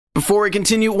Before we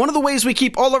continue, one of the ways we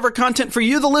keep all of our content for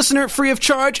you, the listener, free of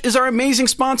charge is our amazing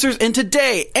sponsors, and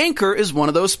today, Anchor is one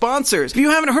of those sponsors. If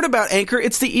you haven't heard about Anchor,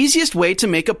 it's the easiest way to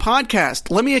make a podcast.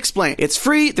 Let me explain. It's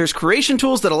free, there's creation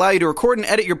tools that allow you to record and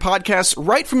edit your podcasts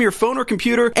right from your phone or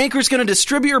computer. Anchor's going to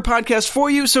distribute your podcast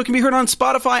for you so it can be heard on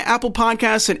Spotify, Apple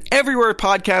Podcasts, and everywhere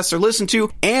podcasts are listened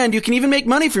to, and you can even make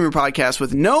money from your podcast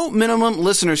with no minimum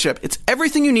listenership. It's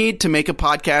everything you need to make a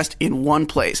podcast in one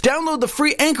place. Download the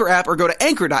free Anchor app or go to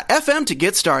anchor.fm to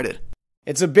get started.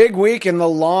 It's a big week in the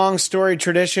long story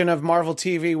tradition of Marvel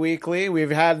TV Weekly.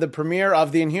 We've had the premiere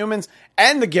of The Inhumans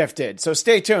and The Gifted, so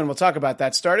stay tuned. We'll talk about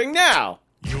that starting now.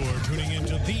 You're tuning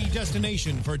into the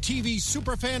destination for TV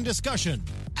superfan discussion,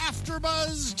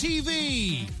 AfterBuzz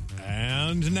TV.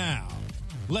 And now,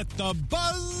 let the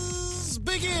buzz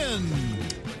begin.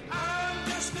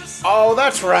 Oh,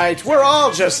 that's right. We're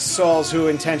all just souls whose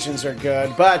intentions are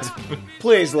good, but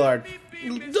please, Lord,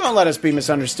 don't let us be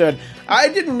misunderstood. I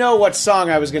didn't know what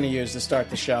song I was going to use to start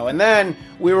the show, and then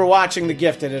we were watching The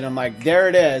Gifted, and I'm like, there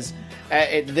it is,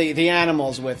 the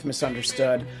animals with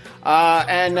Misunderstood.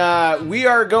 And we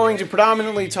are going to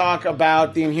predominantly talk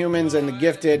about The Inhumans and The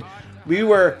Gifted. We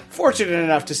were fortunate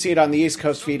enough to see it on the East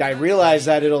Coast feed. I realize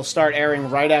that it'll start airing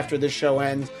right after this show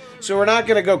ends, so we're not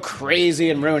going to go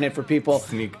crazy and ruin it for people.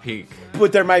 Sneak peek.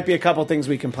 But there might be a couple things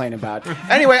we complain about.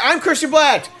 Anyway, I'm Christian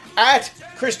Blatt, at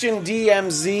Christian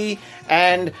DMZ,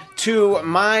 and to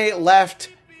my left,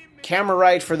 camera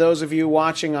right for those of you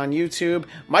watching on YouTube,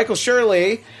 Michael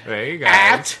Shirley. Hey, guys.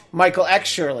 At Michael X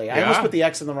Shirley. I almost Yeah. put the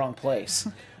X in the wrong place.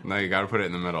 No, you gotta put it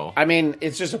in the middle. I mean,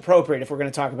 it's just appropriate if we're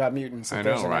going to talk about mutants. If I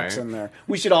there's know, an X right? in there.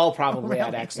 We should all probably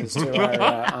add X's to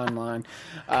our online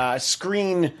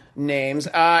screen names.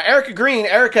 Erica Green,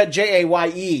 Erica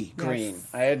Jaye Green. Yes.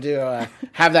 I had to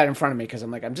have that in front of me because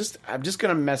I'm like, I'm just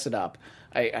going to mess it up.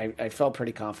 I felt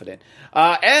pretty confident.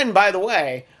 And by the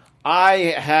way,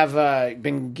 I have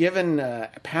been given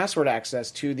password access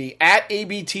to the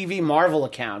 @ABTV Marvel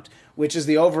account, which is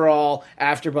the overall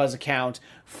AfterBuzz account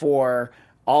for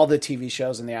all the TV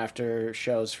shows and the after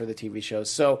shows for the TV shows.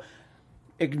 So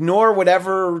ignore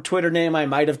whatever Twitter name I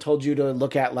might have told you to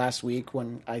look at last week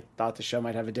when I thought the show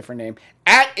might have a different name.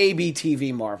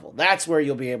 @ABTV Marvel. That's where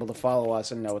you'll be able to follow us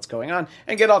and know what's going on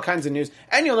and get all kinds of news.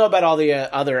 And you'll know about all the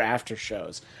other after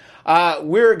shows.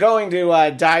 We're going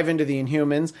to dive into The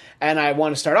Inhumans, and I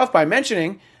want to start off by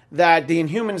mentioning that The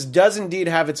Inhumans does indeed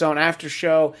have its own after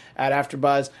show at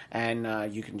AfterBuzz,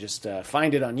 and you can just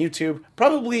find it on YouTube,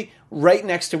 probably right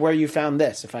next to where you found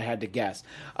this, if I had to guess.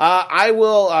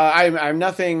 I'm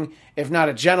nothing if not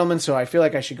a gentleman, so I feel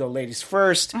like I should go ladies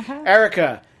first.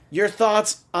 Erica, your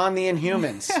thoughts on The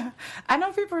Inhumans? I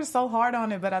know people are so hard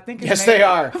on it, but I think it's Yes, made they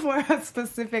are. for a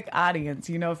specific audience.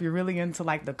 You know, if you're really into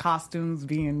like the costumes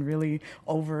being really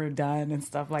overdone and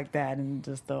stuff like that, and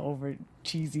just the over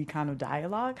cheesy kind of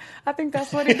dialogue, I think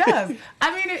that's what it does.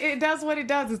 I mean, it does what it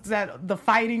does. It's that the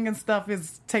fighting and stuff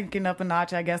is taken up a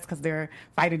notch, I guess, because they're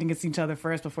fighting against each other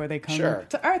first before they come Sure.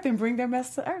 to Earth and bring their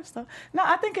mess to Earth. So, no,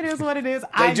 I think it is what it is.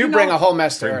 They do bring a whole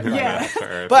mess to Earth.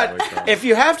 Yeah. But if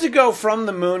you have to go from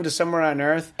the moon to somewhere on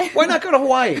Earth, why not go to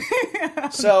Hawaii?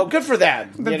 So good for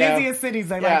them. The you know? busiest cities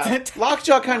they Yeah, like to.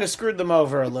 Lockjaw kind of screwed them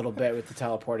over a little bit with the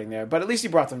teleporting there, but at least he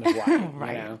brought them to Hawaii.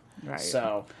 Right, You know? right.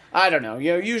 So I don't know.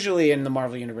 You know, usually in the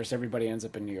Marvel universe, everybody ends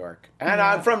up in New York, and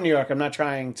I'm from New York. I'm not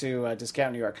trying to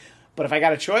discount New York, but if I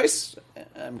got a choice,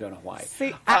 I'm going to Hawaii.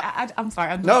 See, I'm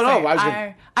sorry. I'm just No, saying, I was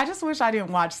gonna- I just wish I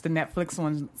didn't watch the Netflix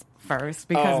ones first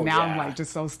because Oh, now yeah. I'm like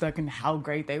just so stuck in how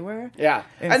great they were. Yeah,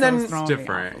 And and so then it's throwing me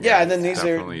different. off. yeah, and then these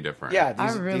Definitely are different. Yeah, I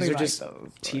these, really these are like just those,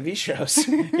 but- TV shows.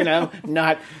 You know,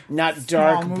 not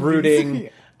dark, movies. brooding.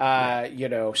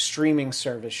 Streaming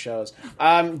service shows.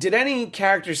 Did any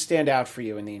characters stand out for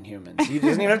you in The Inhumans? It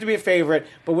doesn't even have to be a favorite,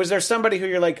 but was there somebody who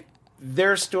you're like,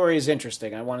 their story is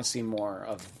interesting, I want to see more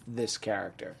of this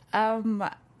character?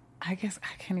 I guess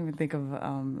I can't even think of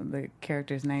the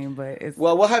character's name, but it's.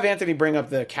 Well, we'll have Anthony bring up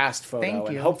the cast photo, Thank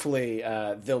and you. hopefully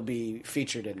they'll be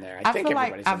featured in there. I think feel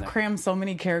like everybody's in I've there. crammed so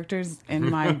many characters in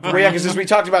my brain. Well, yeah, because as we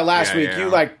talked about last Yeah, week, yeah. you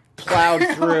like plowed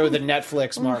through the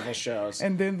Netflix Marvel shows.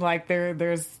 And then, like,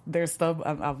 there's sub.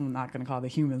 I'm not going to call the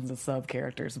humans the sub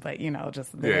characters, but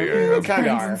just Yeah, yeah, They humans, kind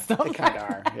of friends, are. and stuff. They kind of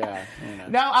are. Yeah. You know.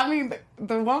 No, I mean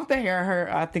the one with the hair.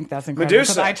 I think that's incredible because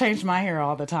Medusa. I change my hair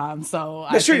all the time. So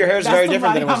That's true. Your hair is very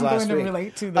different than it was I'm last going week. to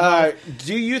relate to the most.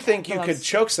 Do you think you Well, could that's-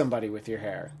 choke somebody with your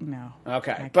hair? No.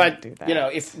 Okay, I can't but do that.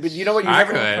 but you know what? You I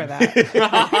never could. For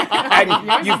that.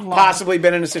 and you've long. possibly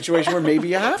been in a situation where maybe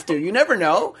you have to. You never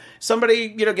know. Somebody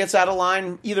gets minutes out of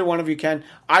line. Either one of you can.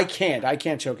 I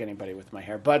can't choke anybody with my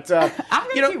hair. But I'm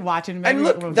gonna keep watching. Maybe and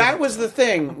look, we'll that get was the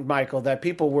thing, Michael, that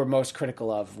people were most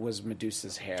critical of was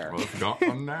Medusa's hair. Well, it's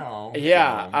gone now.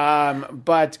 Yeah,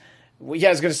 but yeah,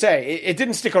 I was going to say, it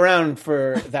didn't stick around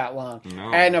for that long.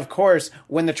 No. And of course,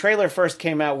 when the trailer first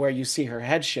came out where you see her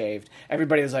head shaved,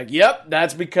 everybody was like, yep,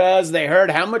 that's because they heard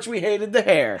how much we hated the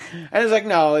hair. And it's like,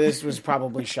 no, this was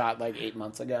probably shot like 8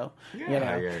 months ago.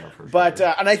 Yeah, for But,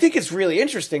 sure. and I think it's really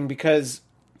interesting because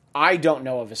I don't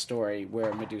know of a story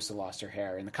where Medusa lost her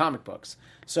hair in the comic books.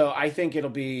 So I think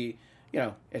it'll be...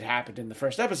 it happened in the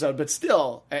first episode, but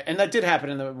still, and that did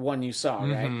happen in the one you saw,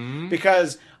 right?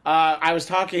 Because I was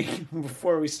talking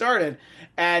before we started,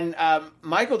 and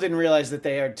Michael didn't realize that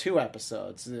they had 2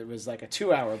 episodes. It was like a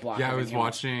 2-hour block. Yeah, I was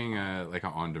watching like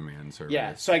an on-demand service.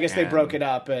 Yeah, so I guess they broke it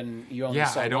up, and you only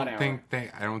saw 1 hour.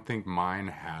 I don't think mine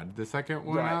had the second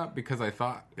one Right. up because I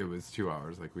thought it was 2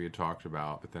 hours, like we had talked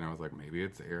about. But then I was like, maybe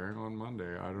it's airing on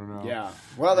Monday. I don't know. Yeah,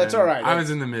 well, that's And all right. I was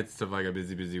in the midst of like a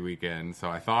busy weekend, so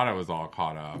I thought I was all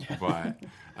caught up. But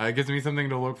it gives me something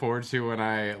to look forward to when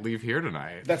I leave here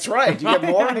tonight. That's right. You get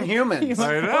more Inhumans.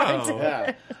 I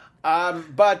know.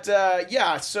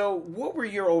 Yeah. So what were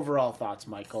your overall thoughts,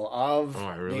 Michael, of Oh,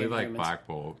 I really the like Inhumans? Black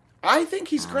Bolt. I think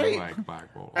he's great. I like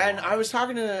Black Bolt. And I was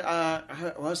talking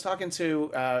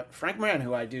to Frank Moran,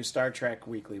 who I do Star Trek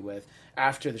Weekly with,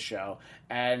 after the show,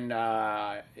 and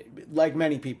like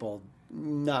many people,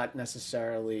 not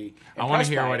necessarily. I want impressed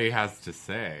to hear by what it. he has to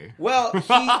say. Well,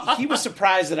 he was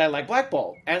surprised that I like Black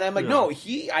Bolt, and I'm like, no,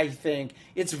 I think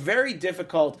it's very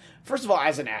difficult. First of all,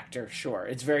 as an actor, sure,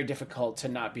 it's very difficult to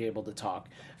not be able to talk.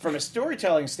 From a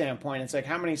storytelling standpoint, it's like,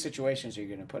 how many situations are you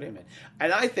going to put him in?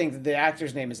 And I think that the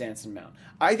actor's name is Anson Mount.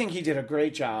 I think he did a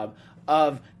great job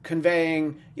of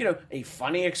conveying, a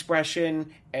funny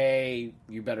expression,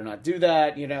 you better not do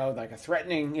that, like a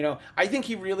threatening, I think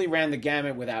he really ran the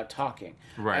gamut without talking.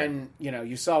 Right. And,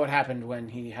 you saw what happened when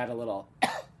he had a little,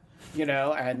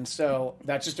 and so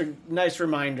that's just a nice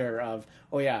reminder of,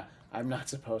 oh yeah, I'm not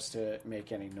supposed to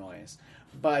make any noise.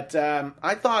 But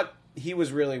I thought he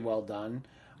was really well done.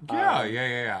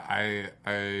 Yeah.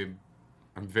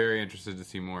 I'm very interested to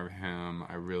see more of him.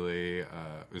 I really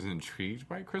was intrigued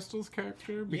by Crystal's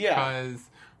character because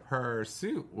her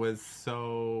suit was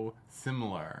so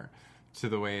similar to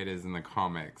the way it is in the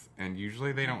comics. And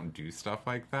usually they don't do stuff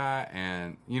like that.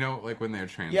 And, like when they're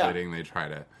translating, they try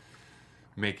to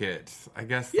make it, I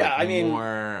guess,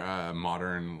 more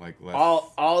modern, like less...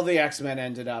 All the X-Men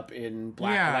ended up in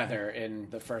black leather in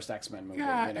the first X-Men movie.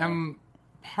 Yeah,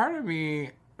 part of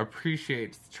me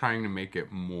appreciates trying to make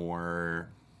it more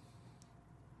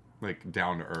like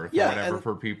down to earth or whatever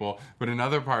for people, but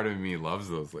another part of me loves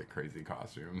those like crazy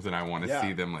costumes, and I want to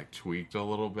see them like tweaked a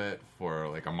little bit for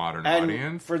like a modern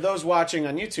audience. For those watching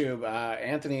on YouTube,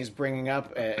 Anthony's bringing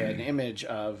up an image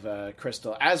of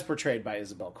Crystal as portrayed by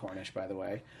Isabel Cornish, by the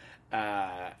way,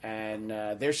 and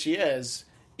there she is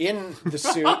in the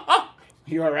suit.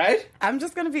 You all right? I'm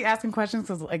just going to be asking questions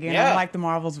because, again, I'm like the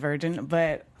Marvel's virgin.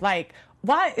 But,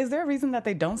 why? Is there a reason that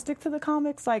they don't stick to the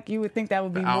comics? Like, you would think that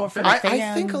would be more for the fans.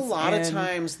 I think a lot of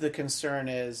times the concern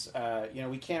is,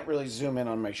 we can't really zoom in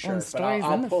on my shirt, but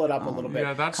I'll pull it up a little bit.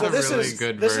 Yeah, that's a really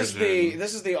good version.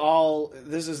 This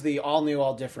is the all new,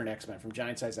 all different X-Men from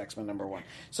Giant Size X-Men #1.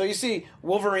 So you see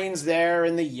Wolverine's there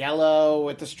in the yellow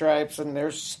with the stripes, and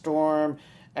there's Storm.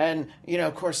 And,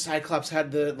 of course, Cyclops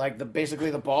had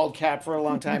basically the bald cap for a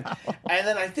long time. No. And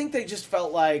then I think they just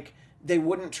felt like they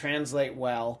wouldn't translate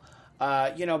well,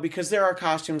 because there are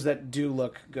costumes that do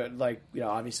look good,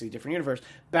 obviously different universe.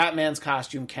 Batman's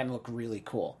costume can look really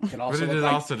cool. It can also but it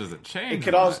also doesn't change. It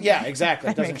could also, yeah,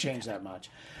 exactly. It doesn't change that much.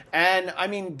 And, I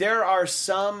mean, there are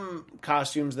some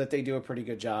costumes that they do a pretty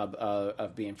good job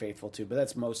of being faithful to, but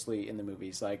that's mostly in the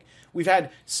movies. Like, we've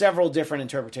had several different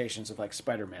interpretations of,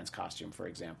 Spider-Man's costume, for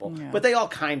example. Yeah. But they all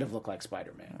kind of look like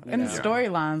Spider-Man. And the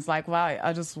storylines, why?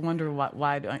 I just wonder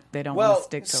why they don't want to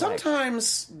stick to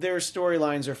sometimes their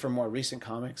storylines are from more recent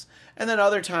comics. And then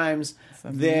other times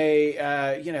they,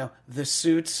 the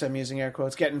suits, I'm using air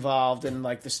quotes, get involved and,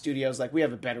 the studios, we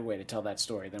have a better way to tell that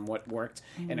story than what worked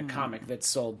in a comic that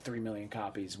sold 3 million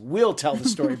copies. We'll tell the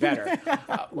story better.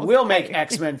 We'll make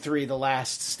X-Men 3 The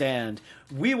Last Stand.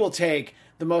 We will take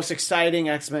the most exciting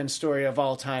X-Men story of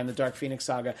all time, the Dark Phoenix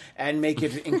saga, and make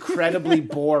it incredibly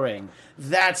boring.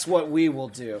 That's what we will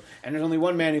do. And there's only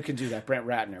one man who can do that, Brent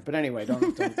Ratner. But anyway,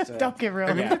 don't get real.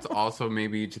 I think that's also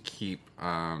maybe to keep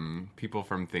people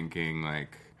from thinking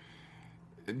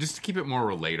just to keep it more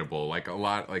relatable.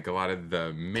 A lot of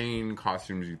the main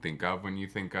costumes you think of when you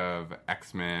think of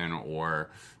X-Men or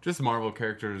just Marvel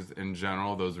characters in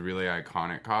general, those really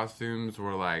iconic costumes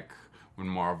were when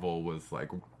Marvel was like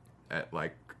at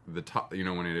like the top, you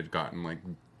know, when it had gotten like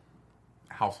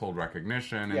household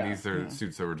recognition, and these are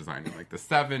suits that were designed in like the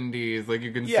 70s, like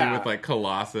you can see with like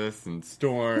Colossus and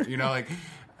Storm, you know, like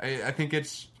I think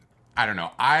it's, I don't know,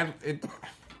 I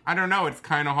don't know, it's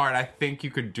kind of hard. I think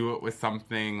you could do it with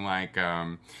something like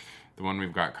the one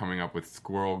we've got coming up with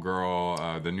Squirrel Girl,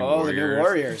 the New Warriors. The New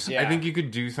Warriors, yeah. I think you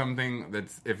could do something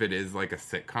that's, if it is like a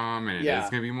sitcom and it is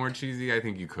going to be more cheesy, I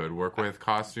think you could work with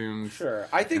costumes. Sure.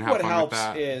 I think what helps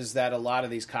is that a lot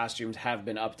of these costumes have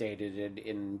been updated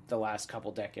in the last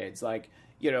couple decades. Like,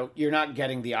 you know, you're not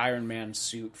getting the Iron Man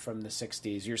suit from the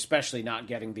 60s. You're especially not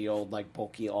getting the old, like,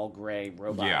 bulky, all-gray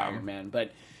robot Iron Man.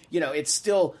 But, you know, it's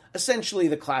still essentially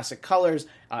the classic colors.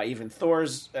 Even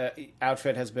Thor's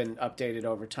outfit has been updated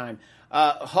over time.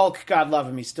 Hulk, God love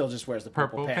him, he still just wears the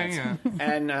purple pants.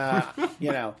 And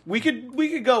you know, we could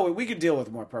deal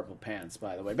with more purple pants,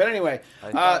 by the way. But anyway,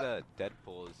 I thought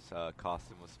Deadpool's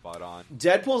costume was spot on.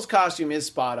 Deadpool's costume is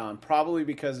spot on, probably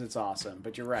because it's awesome.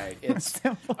 But you're right, it's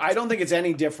I don't think it's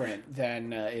any different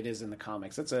than it is in the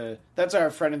comics. That's our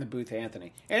friend in the booth,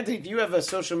 Anthony. Anthony, do you have a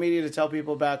social media to tell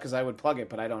people about? Because I would plug it,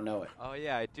 but I don't know it. Oh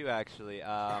yeah, I do actually.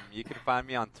 You can find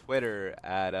me on Twitter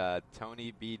at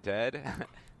Tony B Dead.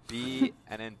 B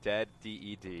and then Dead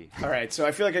DED. All right, so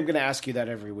I feel like I'm going to ask you that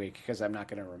every week because I'm not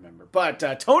going to remember.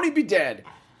 But Tony be dead.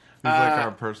 He's like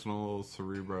our personal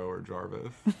Cerebro or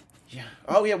Jarvis. Yeah.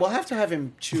 Oh yeah, we'll have to have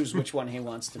him choose which one he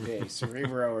wants to be,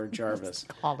 Cerebro or Jarvis.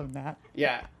 Call him that.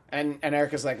 Yeah. And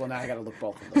Erica's like, well, now I got to look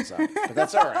both of those up. But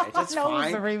that's all right. It's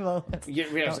fine. Cerebro.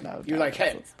 You're like,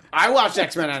 hey, I watched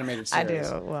X-Men animated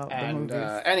series. I do. Well, and the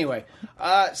movies. Anyway,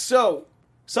 so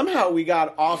somehow we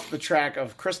got off the track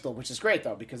of Crystal, which is great,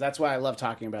 though, because that's why I love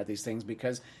talking about these things,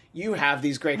 because you have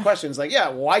these great questions like, yeah,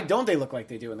 why don't they look like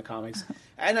they do in the comics?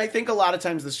 And I think a lot of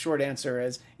times the short answer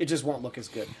is it just won't look as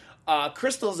good.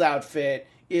 Crystal's outfit,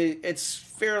 it's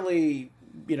fairly,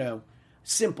 you know,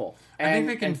 simple. I think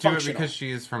they can do it because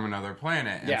she is from another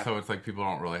planet, and so it's like people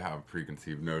don't really have a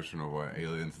preconceived notion of what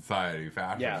alien society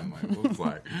fashion looks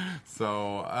like.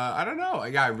 So I don't know.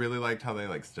 Yeah, I really liked how they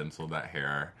like stenciled that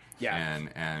hair. Yeah,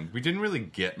 and we didn't really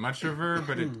get much of her,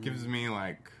 but it gives me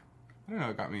like, I don't know,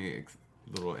 it got me a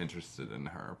little interested in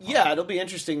her. Yeah, it'll be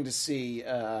interesting to see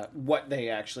what they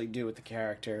actually do with the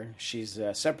character. She's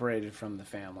separated from the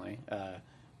family.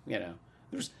 You know,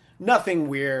 there's nothing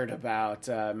weird about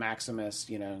Maximus,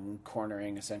 you know,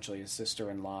 cornering essentially his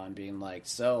sister-in-law and being like,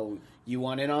 so you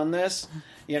want in on this?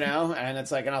 You know? And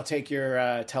it's like, and I'll take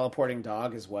your teleporting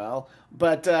dog as well.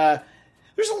 But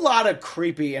there's a lot of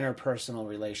creepy interpersonal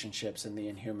relationships in the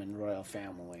Inhuman royal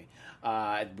family.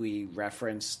 We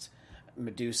referenced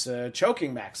Medusa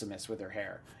choking Maximus with her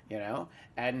hair, you know?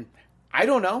 And I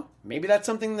don't know. Maybe that's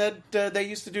something that they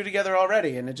used to do together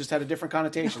already, and it just had a different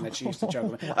connotation that she used to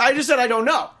choke him. I just said I don't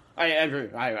know.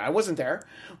 I wasn't there.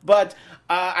 But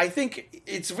I think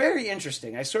it's very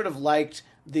interesting. I sort of liked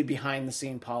the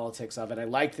behind-the-scene politics of it. I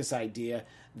liked this idea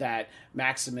that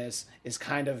Maximus is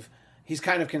he's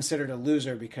kind of considered a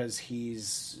loser because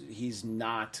he's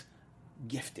not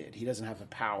gifted. He doesn't have the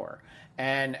power.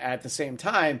 And at the same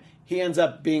time, he ends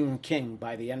up being king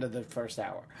by the end of the first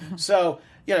hour. So,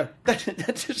 you know, that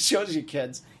just shows you,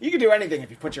 kids, you can do anything if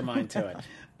you put your mind to it.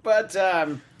 But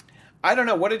I don't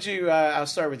know. What did you... I'll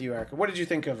start with you, Erica. What did you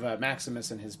think of Maximus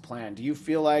and his plan? Do you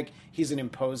feel like he's an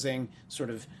imposing sort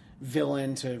of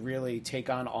villain to really take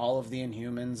on all of the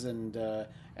Inhumans,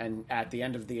 and at the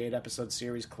end of the 8-episode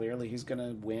series, clearly he's going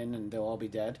to win and they'll all be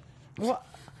dead?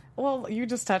 Well, you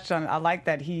just touched on it. I like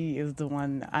that he is the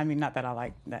one. I mean, not that I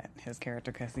like that his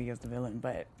character because he is the villain,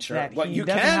 but that he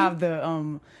doesn't have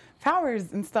the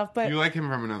powers and stuff. But you like him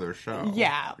from another show.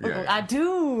 Yeah, I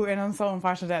do, and I'm so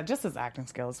impartial to that, just his acting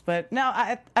skills. But no,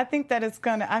 I think that it's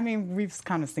gonna. I mean, we've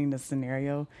kind of seen this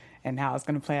scenario and how it's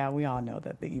going to play out. We all know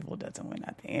that the evil doesn't win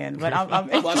at the end. But I'm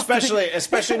well,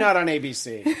 especially not on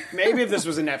ABC. Maybe if this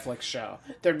was a Netflix show,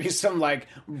 there'd be some like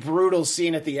brutal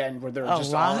scene at the end where they're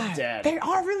just all dead. They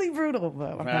are really brutal,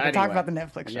 though. I'm going to talk about the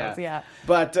Netflix shows. Yeah.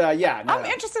 But I'm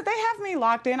interested. They have me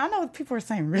locked in. I know people are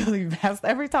saying really fast.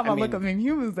 Every time I look up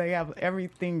Inhumans, they have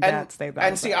everything that stays out.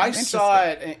 And see, I saw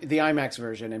it, the IMAX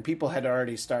version, and people had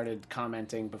already started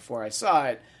commenting before I saw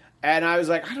it, and I was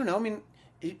like, I don't know. I mean,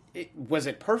 was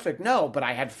it perfect? No, but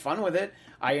I had fun with it.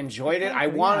 I enjoyed it. I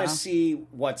want to see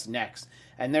what's next.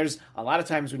 And there's a lot of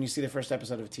times when you see the first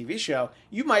episode of a TV show,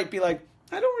 you might be like,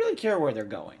 I don't really care where they're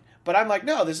going. But I'm like,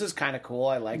 no, this is kind of cool.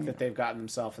 I like that they've gotten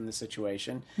themselves in this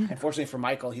situation. Unfortunately for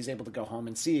Michael, he's able to go home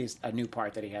and see a new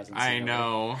part that he hasn't seen. I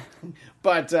know.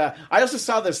 But I also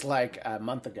saw this like a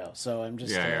month ago, so I'm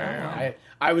just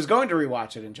I was going to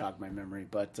rewatch it and jog my memory,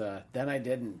 but then I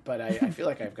didn't. But I feel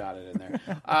like I've got it in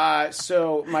there.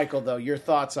 So Michael, though, your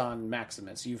thoughts on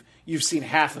Maximus? You've seen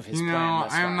half of his plan.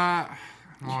 Thus far.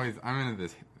 I'm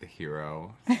into the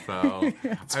hero, so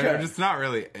I'm just not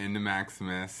really into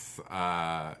Maximus.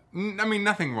 I mean,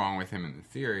 nothing wrong with him in the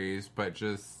series, but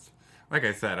just like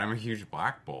I said, I'm a huge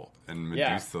Black Bolt and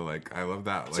Medusa. Yeah. Like, I love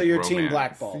that. Like, so you're romance. Team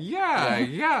Black Bolt.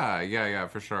 Yeah,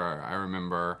 for sure. I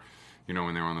remember, when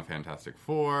they were on the Fantastic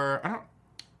Four.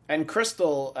 And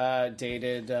Crystal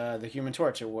dated the Human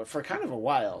Torch for kind of a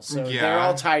while, so they're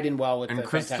all tied in well with the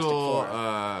Crystal,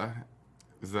 Fantastic Four.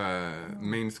 Is a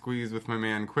main squeeze with my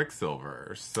man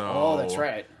Quicksilver. So that's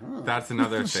right. That's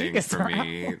another thing for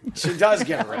me. She does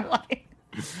get around.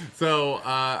 So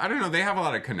I don't know. They have a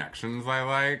lot of connections I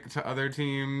like to other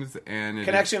teams, and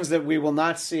connections that we will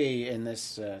not see in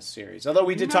this series. Although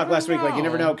we did talk last week, like you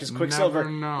never know because Quicksilver.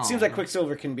 It seems like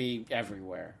Quicksilver can be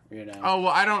everywhere. Oh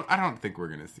well, I don't think we're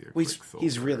gonna see a Quicksilver.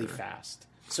 He's really fast.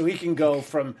 So he can go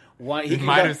from one. He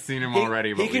might have seen him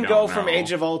already, but he can go from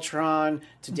Age of Ultron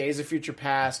to Days of Future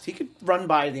Past. He could run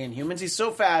by the Inhumans. He's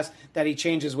so fast that he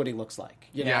changes what he looks like.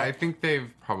 Yeah, I think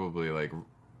they've probably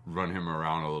run him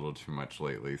around a little too much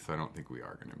lately, so I don't think we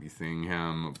are going to be seeing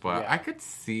him. But I could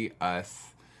see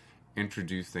us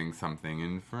introducing something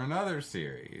in for another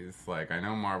series. Like, I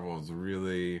know Marvel's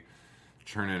really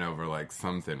churning over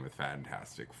something with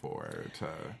Fantastic Four to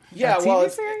TV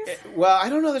series? I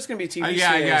don't know. There's going to be a TV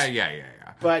series. Yeah.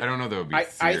 But I don't know there will be.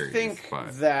 Series, I think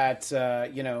that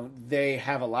they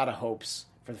have a lot of hopes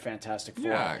for the Fantastic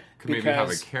Four. Yeah, could maybe have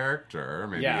a character,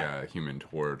 maybe a Human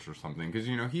Torch or something, because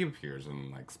he appears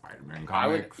in Spider-Man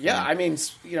comics. I mean,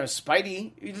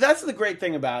 Spidey. That's the great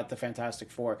thing about the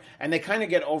Fantastic Four, and they kind of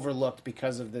get overlooked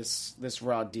because of this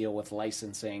raw deal with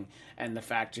licensing and the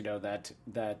fact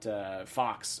that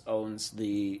Fox owns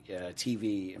the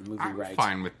TV and movie rights. I'm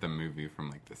fine with the movie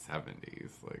from the 70s,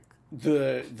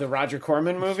 The Roger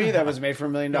Corman movie that was made for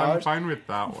 $1 million. I'm fine with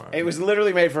that one. It was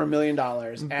literally made for $1 million,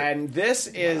 and this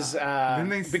is. Didn't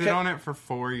they sit on it for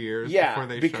 4 years before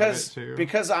they showed it too?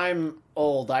 Because I'm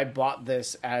old, I bought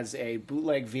this as a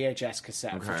bootleg VHS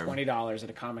cassette for $20 at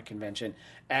a comic convention,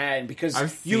 and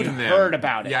because you'd heard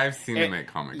about it. Yeah, I've seen them at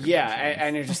comic conventions. Yeah,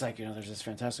 and you're just there's this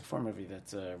Fantastic Four movie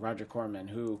that's Roger Corman,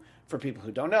 who, for people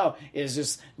who don't know, is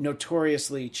just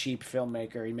notoriously cheap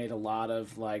filmmaker. He made a lot of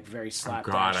very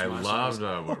slapdash. I loved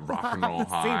Rock and Roll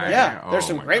High. Yeah, there's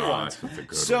some great ones.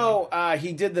 So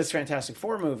he did this Fantastic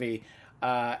Four movie,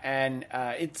 and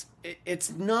it's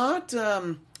not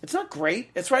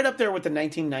great. It's right up there with the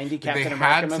 1990 Captain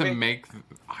America movie.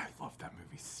 I love that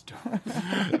movie stuff.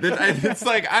 It's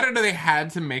I don't know. They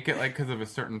had to make it because of a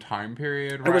certain time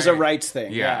period. Right? It was a rights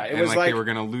thing. Yeah, it was they were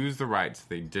going to lose the rights.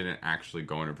 They didn't actually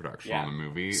go into production on the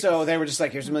movie. So they were just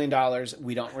here's $1 million.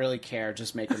 We don't really care.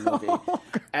 Just make a movie.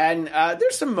 And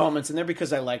there's some moments in there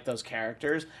because I like those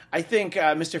characters. I think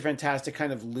Mr. Fantastic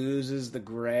kind of loses the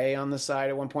gray on the side.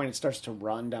 At one point, it starts to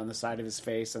run down the side of his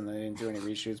face, and they didn't do any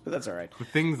reshoots, but that's all right. The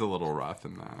Thing's a little rough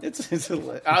in that.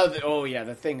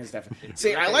 The Thing is definitely.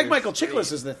 See, I like Michael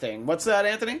Chiklis as the Thing. What's that,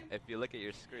 Anthony? If you look at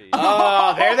your screen.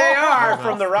 Oh, there they are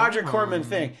from the Roger Corman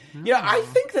Thing. I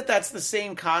think that's the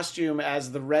same costume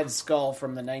as the Red Skull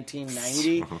from the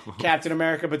 1990 Captain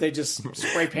America, but they just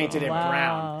spray painted it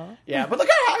brown. Yeah, but look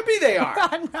how happy they are.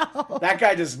 I know. That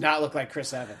guy does not look like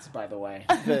Chris Evans, by the way.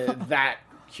 That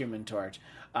Human Torch.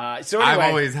 So anyway, I've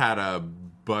always had a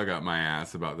bug up my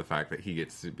ass about the fact that he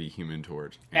gets to be Human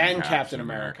Torch and Captain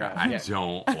America. I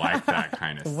don't like that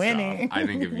kind of Winning. stuff. I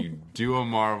think if you do a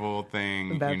Marvel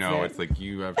thing, it's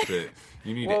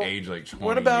you need to age 20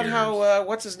 What about years. how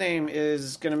what's his name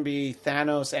is going to be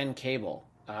Thanos and Cable?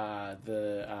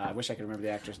 I wish I could remember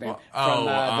the actor's name from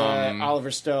the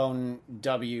Oliver Stone George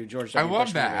W. Bush I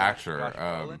love that movie.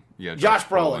 Actor. Josh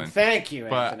Brolin. Thank you,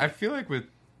 But Anthony. I feel like with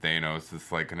Thanos, it's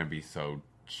going to be so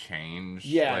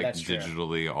changed, that's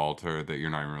digitally true. altered that you're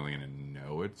not even really going to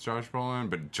know it's Josh Brolin,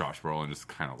 but Josh Brolin just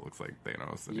kind of looks like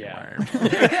Thanos anyway.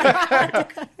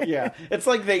 Yeah, it's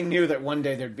like they knew that one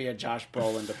day there'd be a Josh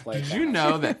Brolin to play. Did you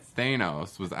know that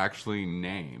Thanos was actually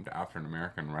named after an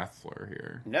American wrestler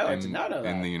here? No, I did not know that.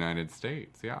 In the United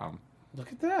States, yeah.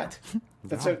 Look at that.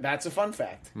 That's a fun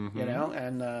fact,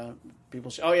 and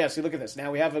people. So look at this.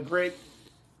 Now we have a great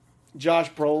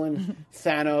Josh Brolin,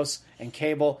 Thanos, and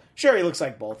Cable. Sure, he looks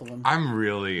like both of them. I'm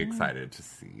really excited to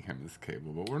see him as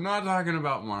Cable, but we're not talking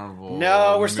about Marvel.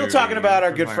 No, we're still talking about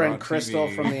our good We're friend talking about Crystal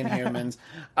TV. from the Inhumans.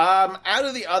 Out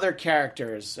of the other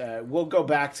characters, we'll go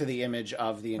back to the image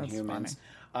of the Inhumans.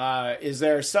 Is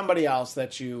there somebody else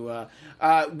that you...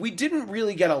 we didn't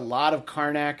really get a lot of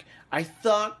Karnak. I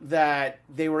thought that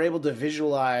they were able to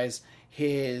visualize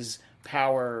his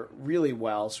power really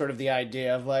well. Sort of the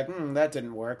idea of like, that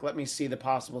didn't work. Let me see the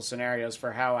possible scenarios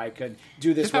for how I could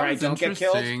do this where I don't get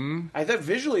killed. I thought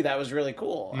visually that was really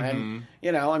cool. And,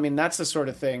 I mean, that's the sort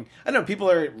of thing. I know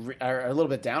people are a little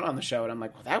bit down on the show, and I'm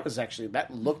like, well, that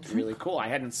looked really cool. I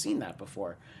hadn't seen that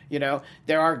before.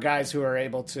 There are guys who are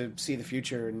able to see the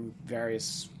future in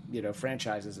various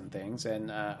franchises and things,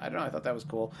 and I don't know, I thought that was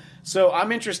cool. So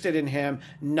I'm interested in him,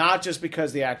 not just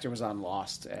because the actor was on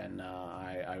Lost, and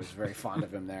I was very fond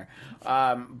of him there,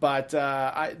 but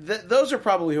those are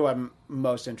probably who I'm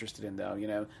most interested in,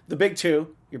 though. The big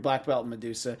two, your Black Belt and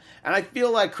Medusa, and I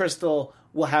feel like Crystal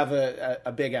will have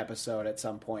a big episode at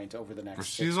some point over the next 6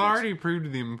 She's weeks. already proved to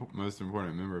be the most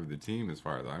important member of the team as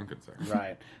far as I'm concerned.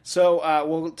 Right. So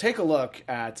we'll take a look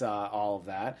at all of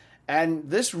that. And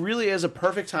this really is a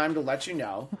perfect time to let you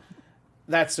know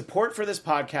that support for this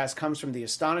podcast comes from the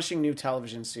astonishing new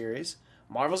television series,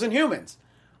 Marvel's Inhumans.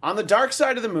 On the dark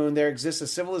side of the moon, there exists a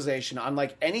civilization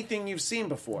unlike anything you've seen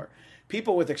before.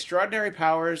 People with extraordinary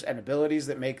powers and abilities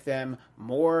that make them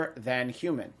more than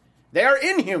human. They are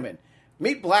inhuman.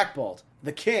 Meet Black Bolt,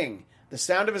 the king. The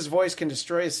sound of his voice can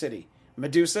destroy a city.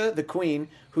 Medusa, the queen,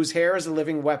 whose hair is a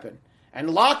living weapon. And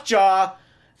Lockjaw,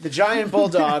 the giant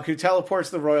bulldog who teleports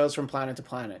the royals from planet to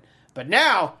planet. But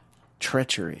now,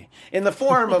 treachery, in the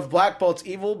form of Black Bolt's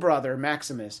evil brother,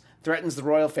 Maximus, threatens the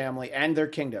royal family and their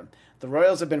kingdom. The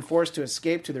royals have been forced to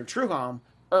escape to their true home,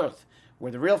 Earth,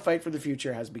 where the real fight for the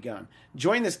future has begun.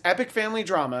 Join this epic family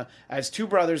drama as two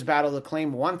brothers battle to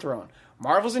claim one throne.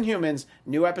 Marvel's Inhumans,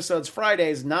 new episodes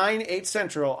Fridays, 9, 8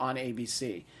 Central on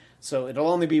ABC. So it'll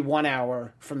only be 1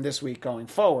 hour from this week going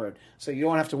forward. So you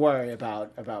don't have to worry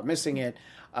about missing it.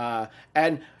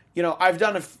 And, I've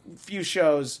done a few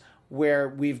shows where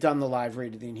we've done the live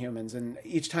read of the Inhumans. And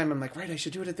each time I'm like, right, I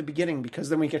should do it at the beginning because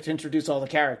then we get to introduce all the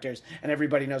characters and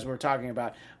everybody knows what we're talking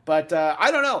about. But I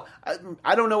don't know.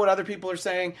 I don't know what other people are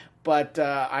saying. But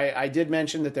I did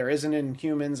mention that there is an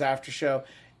Inhumans after show.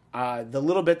 The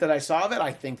little bit that I saw of it,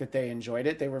 I think that they enjoyed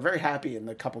it. They were very happy in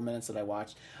the couple minutes that I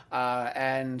watched.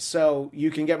 And so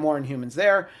you can get more Inhumans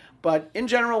there. But in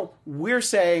general, we're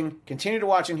saying continue to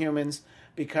watch Inhumans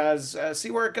because see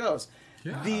where it goes.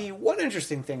 Yeah. The one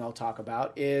interesting thing I'll talk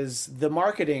about is the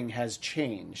marketing has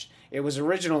changed. It was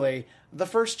originally the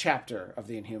first chapter of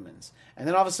the Inhumans. And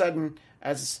then all of a sudden,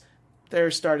 as there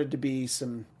started to be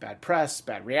some bad press,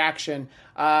 bad reaction,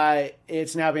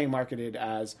 it's now being marketed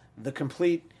as the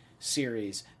complete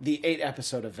series, the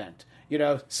 8-episode event.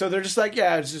 So they're just like,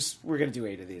 we're going to do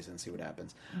 8 of these and see what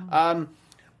happens. Mm-hmm.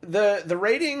 The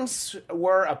ratings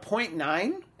were a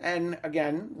 0.9, and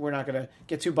again, we're not going to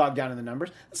get too bogged down in the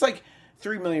numbers. It's like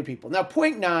 3 million people. Now,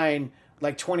 0.9,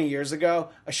 like 20 years ago,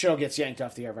 a show gets yanked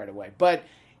off the air right away. But,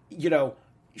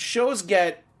 shows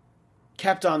get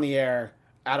kept on the air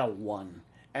at a 1.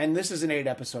 And this is an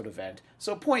 8-episode event.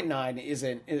 So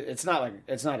 0.9 it's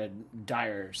not a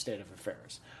dire state of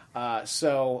affairs.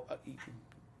 So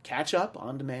catch up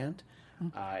on demand.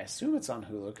 I assume it's on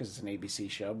Hulu because it's an ABC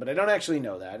show, but I don't actually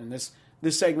know that. And this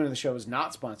segment of the show is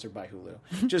not sponsored by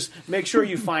Hulu. Just make sure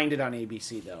you find it on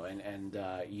ABC, though, and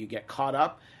you get caught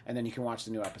up, and then you can watch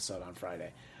the new episode on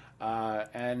Friday.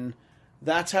 And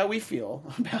that's how we feel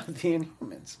about the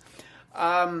Inhumans.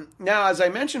 Now, as I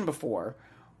mentioned before,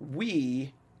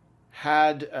 we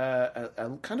had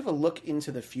a kind of a look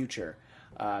into the future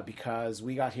because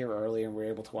we got here early and we were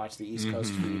able to watch the East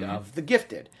Coast feed of The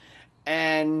Gifted.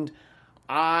 And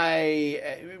I,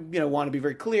 want to be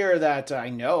very clear that I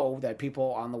know that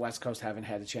people on the West Coast haven't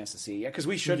had a chance to see it yet because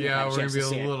we should have had a chance to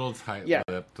see it. Yeah, we're going to be a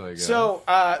little tight-lipped, I guess. So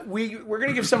we're going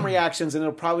to give some reactions, and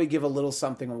it'll probably give a little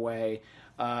something away.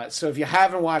 So if you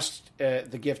haven't watched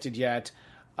The Gifted yet,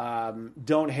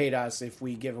 don't hate us if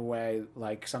we give away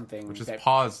like something. Just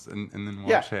pause and then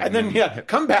watch it. And then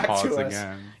come back to us.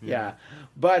 Again. Yeah.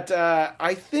 But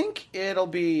I think it'll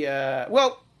be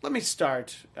let me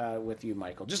start with you,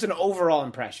 Michael. Just an overall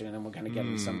impression, and then we're going to get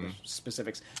into some of the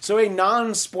specifics. So a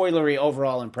non-spoilery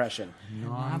overall impression.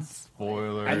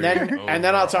 Non-spoilery. And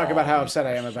then I'll talk about how upset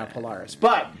I am about Polaris.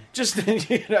 But just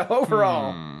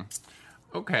overall.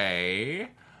 Okay.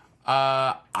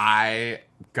 I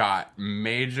got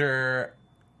major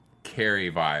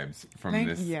Carrie vibes from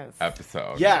this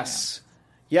episode. Yes.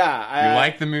 Yeah. You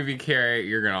like the movie Carrie,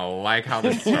 you're going to like how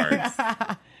this starts.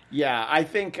 Yeah, I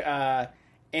think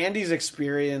Andy's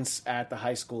experience at the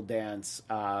high school dance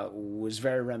was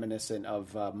very reminiscent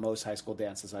of most high school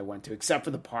dances I went to, except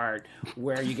for the part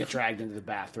where you get dragged into the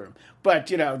bathroom. But,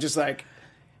 just like,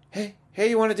 hey,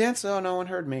 you want to dance? Oh, no one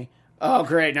heard me. Oh,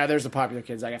 great. Now there's the popular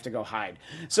kids. I have to go hide.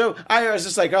 So I was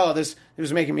just like, oh, it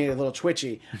was making me a little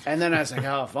twitchy. And then I was like,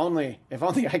 oh, if only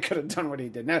I could have done what he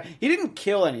did. Now, he didn't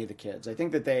kill any of the kids. I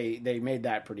think that they made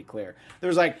that pretty clear. There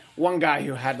was like one guy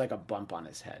who had like a bump on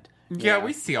his head. Yeah,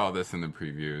 we see all this in the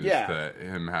previews. Yeah. That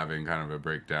him having kind of a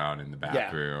breakdown in the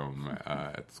bathroom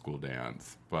at the school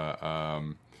dance. But I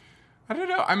don't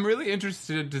know. I'm really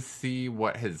interested to see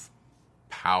what his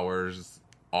powers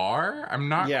are. I'm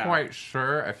not quite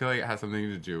sure. I feel like it has something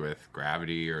to do with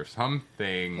gravity or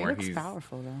something. He looks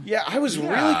powerful, though. Yeah, I was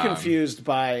really confused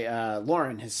by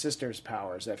Lauren, his sister's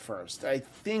powers at first. I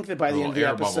think that by the end of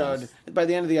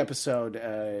the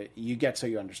episode, you get so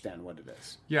you understand what it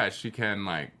is. Yeah, she can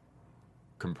like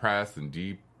compress and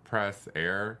depress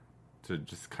air to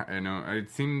just kind of, it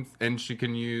seems, and she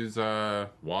can use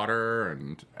water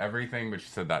and everything, but she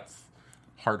said that's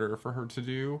harder for her to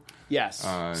do. Yes.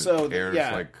 So air's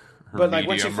like her but like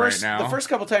when she right now. The first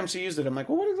couple times she used it, I'm like,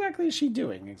 well, what exactly is she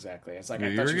doing exactly? It's like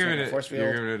I thought she was making a force field.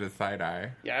 You're giving it a side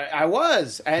eye. Yeah, I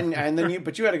was, and then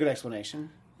you had a good explanation.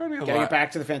 Getting it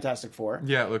back to the Fantastic Four.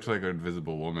 Yeah, it looks like an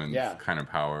Invisible Woman's kind of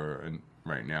power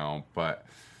right now. But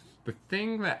the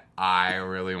thing that I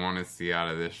really want to see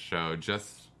out of this show,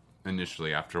 just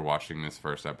initially after watching this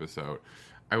first episode,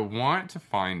 I want to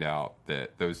find out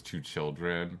that those two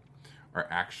children are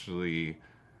actually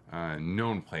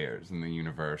known players in the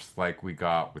universe, like we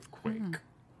got with Quake.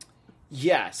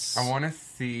 Yes. I want to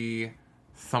see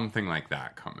something like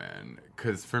that come in.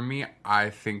 Because for me,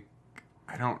 I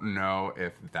don't know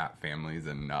if that family is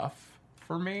enough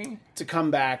for me. To come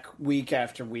back week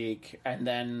after week and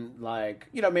then, like,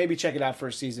 maybe check it out for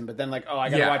a season, but then, like, oh, I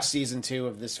gotta watch season 2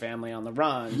 of this family on the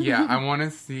run. Yeah, I want to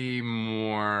see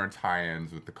more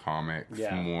tie-ins with the comics,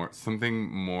 something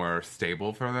more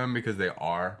stable for them, because they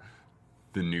are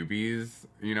the newbies,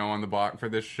 on the block for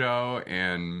this show,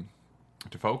 and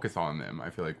to focus on them, I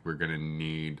feel like we're gonna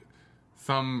need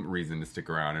some reason to stick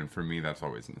around, and for me, that's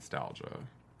always nostalgia.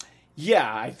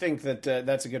 Yeah, I think that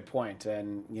that's a good point,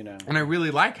 and and I really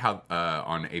like how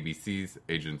on ABC's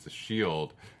Agents of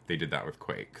S.H.I.E.L.D. they did that with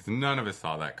Quake, because none of us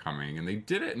saw that coming, and they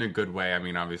did it in a good way. I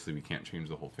mean, obviously we can't change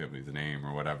the whole family's name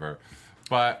or whatever,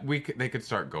 but they could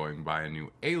start going by a new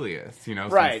alias,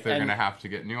 right? Since they're going to have to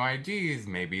get new IDs,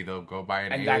 maybe they'll go by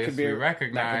an alias that could be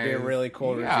recognize. That could be a really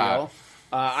cool reveal.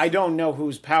 I don't know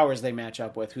whose powers they match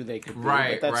up with, who they could be.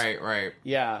 Right.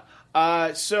 Yeah.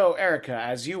 So, Erica,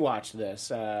 as you watched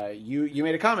this, you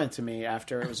made a comment to me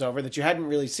after it was over that you hadn't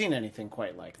really seen anything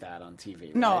quite like that on TV.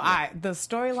 Right? No, the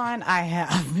storyline I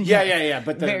have. Yeah.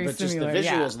 But just the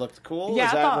visuals looked cool.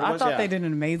 Yeah, I thought they did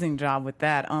an amazing job with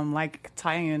that. Like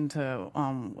tying into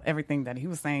everything that he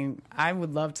was saying, I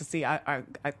would love to see. I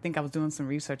think I was doing some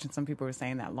research, and some people were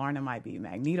saying that Lorna might be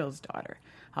Magneto's daughter.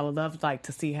 I would love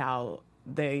to see how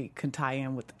they can tie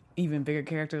in with even bigger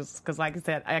characters, because like I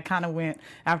said, I kind of went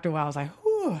after a while. I was like,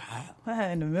 whew,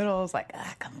 in the middle. I was like,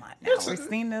 come on, now we've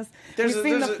seen this. We've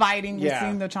seen the fighting. We've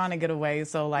seen them trying to get away.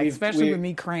 So like, especially with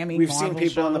me cramming, we've Marvel seen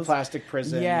people shows. In the plastic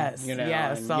prison. Yes,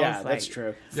 yes. So yeah, that's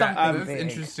true. Yeah, it's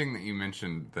interesting that you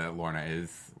mentioned that Lorna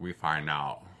is. We find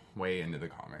out way into the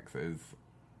comics is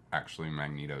actually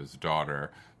Magneto's daughter.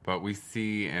 But we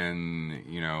see in,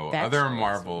 other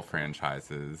Marvel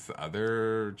franchises,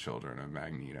 other children of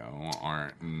Magneto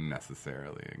aren't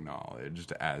necessarily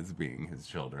acknowledged as being his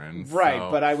children. Right,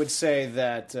 but I would say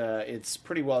that it's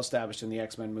pretty well established in the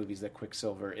X-Men movies that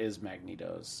Quicksilver is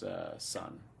Magneto's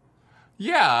son.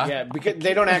 Yeah. Yeah, because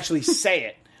they don't actually say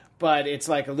it, but it's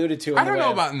like alluded to in I don't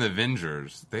know about in the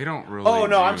Avengers. They don't really. Oh,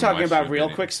 no, I'm talking about real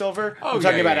Quicksilver. I'm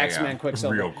talking about X-Men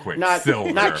Quicksilver. Real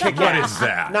Quicksilver. Not Kick-Ass. What is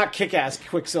that? Not Kick-Ass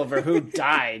Quicksilver, who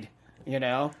died,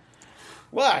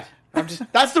 What?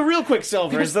 That's the real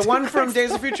Quicksilver. Is the one from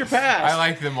Days of Future Past. I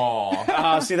like them all.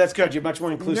 Oh, see, that's good. You're much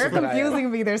more inclusive. You're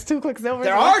confusing me. There's two Quicksilvers.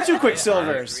 There are two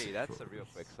Quicksilvers. That's the real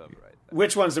Quicksilver, right there.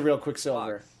 Which one's the real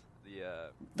Quicksilver?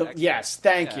 Fox, yes,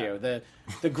 thank you.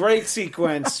 The great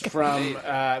sequence from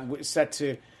set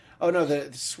to. Oh no, the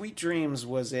Sweet Dreams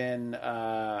was in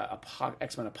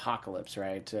X-Men Apocalypse,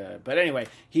 right? But anyway,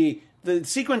 the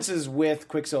sequences with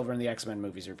Quicksilver in the X-Men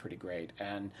movies are pretty great,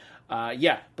 and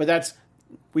but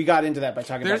we got into that by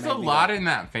talking. There's about a lot in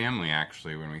that family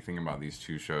actually when we think about these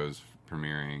two shows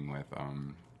premiering with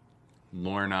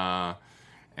Lorna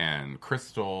and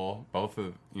Crystal. Both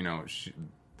of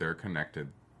they're connected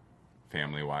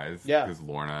family-wise. Yeah. Because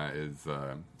Lorna ends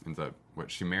up,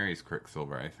 she marries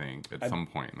Quicksilver, I think, at some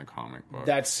point in the comic book.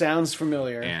 That sounds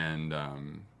familiar. And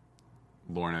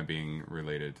Lorna being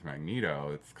related to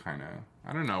Magneto, it's kind of,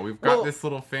 I don't know, we've got this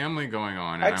little family going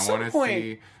on, and I want to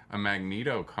see a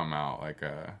Magneto come out, like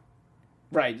a...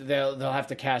 Right, they'll have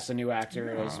to cast a new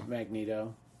actor as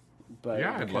Magneto. But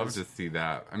yeah, I'd love to see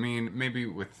that. I mean, maybe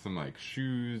with some like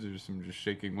shoes or some just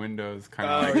shaking windows, kind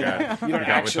of like that. You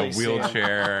got with a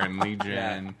wheelchair and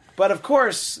Legion. Yeah. But of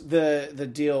course, the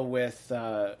deal with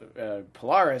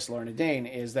Polaris, Lorna Dane,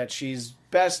 is that she's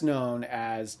best known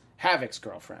as Havoc's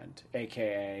girlfriend,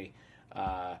 aka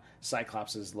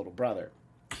Cyclops' little brother.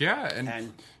 Yeah,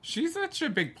 and she's such a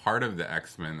big part of the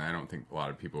X-Men that I don't think a lot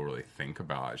of people really think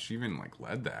about. She even like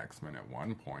led the X-Men at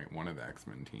one point, one of the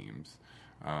X-Men teams.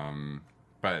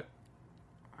 But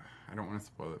I don't want to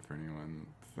spoil it for anyone.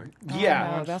 It's like,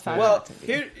 yeah, that's well,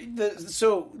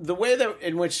 so the way that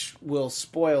in which we'll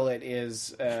spoil it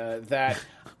is that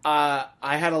I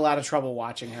had a lot of trouble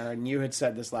watching her, and you had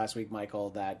said this last week,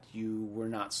 Michael, that you were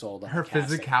not sold on her the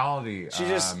casting.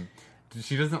 physicality.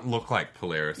 She doesn't look like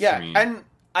Polaris to me. And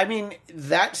I mean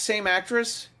that same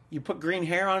actress, you put green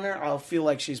hair on her, I'll feel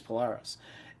like she's Polaris,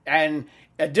 and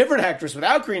a different actress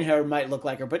without green hair might look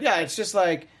like her. But yeah, it's just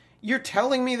like, you're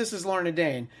telling me this is Lorna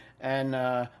Dane. And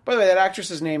by the way, that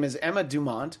actress's name is Emma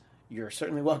Dumont. You're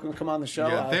certainly welcome to come on the show.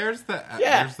 Yeah, there's the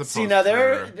See, poster. now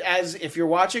there, as if you're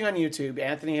watching on YouTube,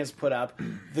 Anthony has put up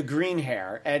the green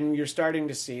hair, and you're starting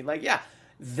to see, like, yeah,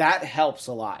 that helps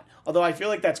a lot. Although I feel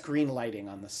like that's green lighting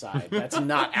on the side. That's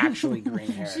not actually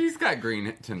green hair. She's got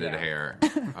green tinted hair.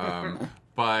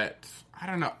 But I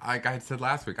don't know. Like I said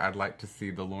last week, I'd like to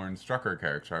see the Lauren Strucker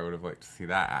character. I would have liked to see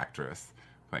that actress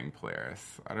playing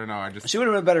Polaris. I don't know. She would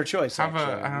have been a better choice. I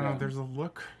don't know. There's a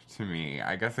look to me.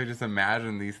 I guess I just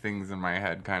imagine these things in my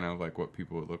head, kind of like what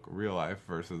people would look real life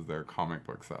versus their comic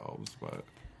book selves. But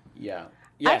yeah.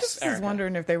 Yes, I just was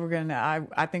wondering if they were going to...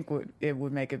 I think it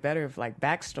would make it better if, like,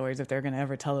 backstories, if they're going to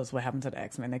ever tell us what happened to the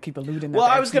X-Men. They keep alluding that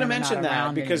I was going to mention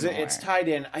that because it's tied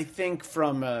in, I think,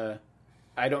 from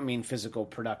I don't mean physical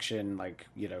production, like,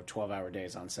 12-hour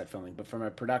days on set filming, but from a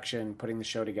production, putting the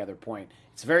show together point,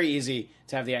 it's very easy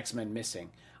to have the X-Men missing.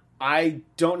 I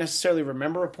don't necessarily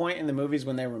remember a point in the movies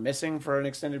when they were missing for an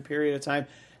extended period of time.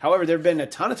 However, there have been a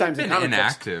ton of times in comic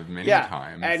inactive books. Many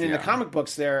times. And in the comic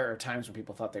books, there are times when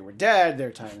people thought they were dead. There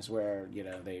are times where,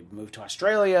 they moved to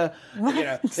Australia.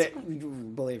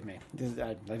 Believe me,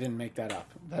 I didn't make that up.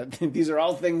 These are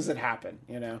all things that happen,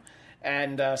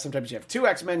 And sometimes you have two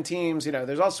X-Men teams.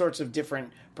 There's all sorts of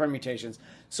different permutations.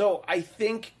 So I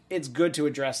think it's good to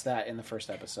address that in the first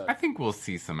episode. I think we'll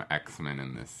see some X-Men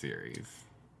in this series.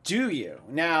 Do you?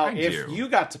 Now, if you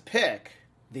got to pick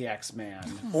the X-Man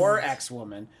or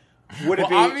X-Woman, would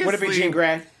it be Jean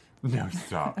Grey? No,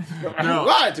 stop.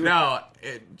 No,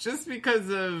 just because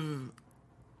of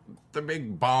the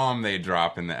big bomb they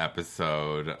drop in the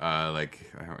episode, like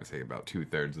I want to say about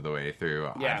 2/3 of the way through,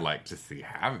 I'd like to see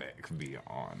Havoc be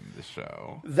on the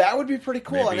show. That would be pretty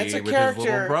cool. Maybe and it's a with character.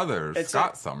 His little brother,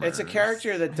 Scott Summers. It's a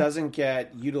character that doesn't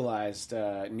get utilized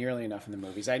nearly enough in the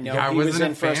movies. I know he was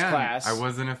in First Class. I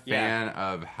wasn't a fan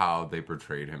of how they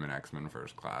portrayed him in X-Men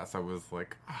First Class. I was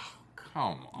like, oh,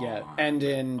 come on. Yeah, and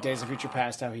in Days of Future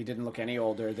Past, how he didn't look any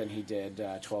older than he did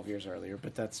 12 years earlier.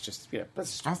 But that's just,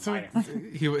 that's also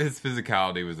his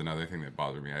physicality was another thing that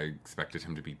bothered me. I expected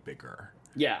him to be bigger.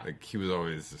 Yeah, like he was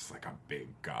always just like a big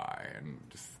guy and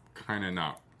just kind of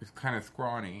not. He's kind of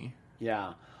scrawny.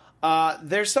 Yeah.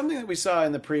 There's something that we saw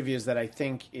in the previews that I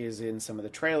think is in some of the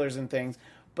trailers and things,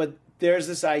 but there's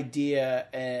this idea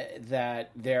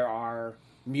that there are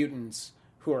mutants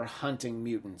who are hunting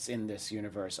mutants in this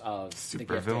universe of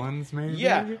supervillains, maybe?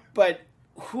 Yeah, but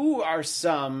who are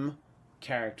some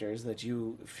characters that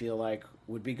you feel like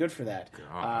would be good for that?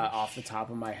 Off the top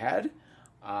of my head,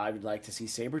 I would like to see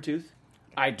Sabretooth.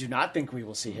 I do not think we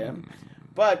will see him,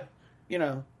 but,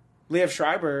 Liev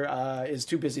Schreiber is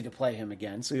too busy to play him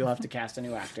again, so you'll have to cast a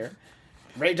new actor.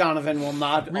 Ray Donovan will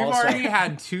not. We've already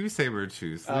had two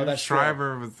Sabretooths. Liev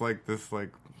Schreiber was like this,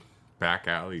 back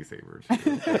alley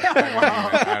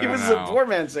Sabretooth. He was a poor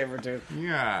man Sabretooth.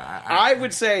 Yeah. I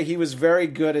would say he was very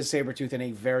good as Sabretooth in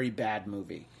a very bad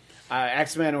movie.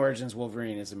 X-Men Origins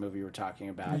Wolverine is the movie we're talking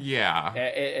about. Yeah.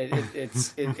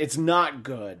 It's not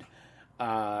good.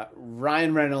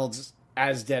 Ryan Reynolds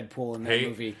as Deadpool in that Hey,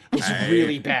 movie is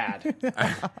really bad.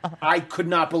 I could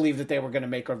not believe that they were going to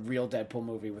make a real Deadpool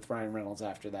movie with Ryan Reynolds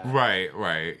after that. Right.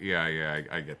 Yeah,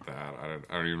 I get that.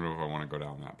 I don't even know if I want to go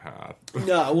down that path.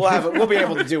 No, we'll be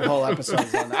able to do whole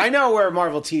episodes on that. I know we're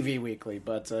Marvel TV Weekly,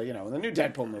 but when the new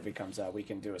Deadpool movie comes out, we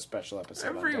can do a special episode.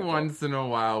 Every on Deadpool. once in a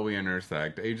while we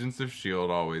intersect. Agents of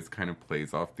S.H.I.E.L.D. always kind of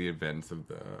plays off the events of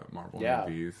the Marvel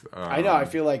movies. I know. I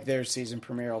feel like their season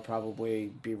premiere will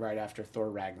probably be right after Thor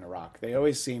Ragnarok. They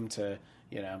always seem to,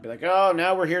 be like, oh,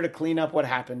 now we're here to clean up what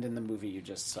happened in the movie you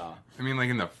just saw. I mean, like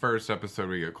in the first episode,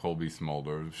 we get Colby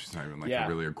Smolder. She's not even like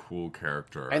really a cool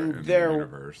character and in there the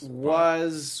universe.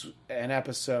 Was an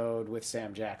episode with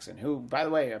Sam Jackson, who, by the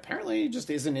way, apparently just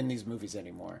isn't in these movies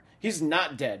anymore. He's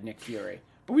not dead, Nick Fury,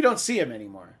 but we don't see him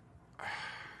anymore.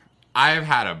 I've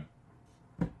had a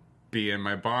bee in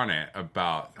my bonnet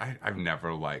about. I've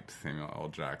never liked Samuel L.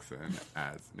 Jackson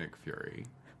as Nick Fury.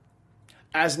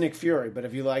 As Nick Fury, but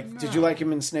if you did you like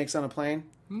him in Snakes on a Plane?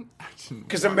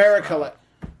 Because Watch America,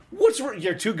 that.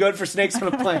 you're too good for Snakes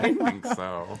on a Plane? I think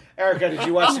so. Erica, did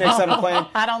you watch Snakes on a Plane?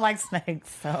 I don't like snakes,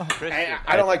 so. Christian,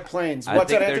 I don't like planes. I What's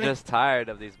think that, they're Anthony? just tired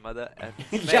of these mother effing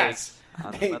snakes Yes.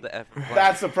 on the mother effing plane.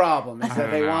 That's the problem, is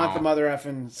that they don't want know. the mother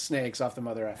effing snakes off the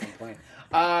mother effing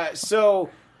plane. So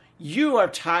you are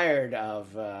tired of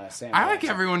Sam I like Jackson.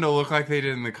 everyone to look like they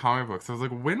did in the comic books. I was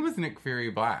like, when was Nick Fury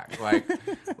black? Like.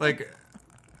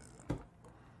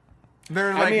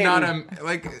 They're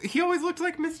he always looked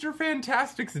like Mr.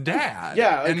 Fantastic's dad.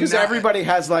 Yeah, And because that- everybody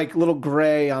has little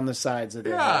gray on the sides of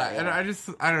their hair. And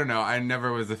I don't know. I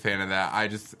never was a fan of that.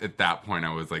 At that point,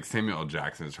 I was like, Samuel L.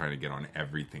 Jackson is trying to get on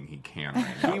everything he can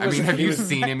right now. Have you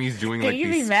seen him? He's doing Can you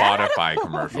these be mad? Spotify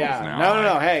commercials Yeah, now.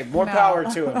 no. Hey, more power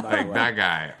to him, by the Like way. that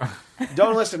guy.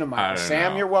 Don't listen to I Michael. don't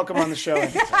Sam, know. you're welcome on the show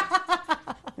anytime.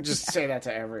 Just say that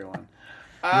to everyone.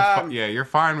 You're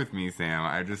fine with me, Sam.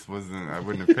 I just wasn't. I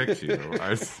wouldn't have picked you. I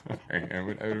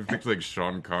would have picked like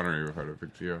Sean Connery if I'd have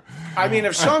picked you. I mean,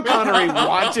 if Sean Connery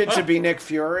wanted to be Nick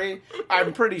Fury,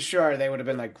 I'm pretty sure they would have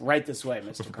been like, right this way,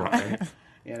 Mr. Connery.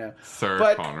 Right. Sir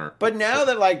but, Connor. But now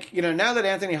that now that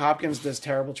Anthony Hopkins does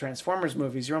terrible Transformers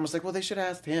movies, you're almost like, well, they should have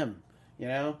asked him.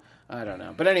 I don't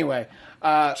know. But anyway,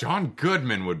 John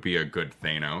Goodman would be a good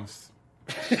Thanos.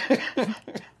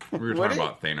 We were talking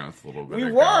about Thanos a little bit. We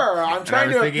ago. were. I'm And trying I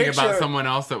was to thinking picture- about someone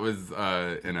else that was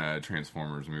in a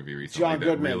Transformers movie recently John that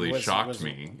Goodman really shocked was-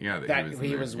 me. Yeah, that in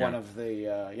he there, was yeah. one of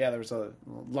the. There was a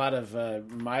lot of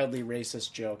mildly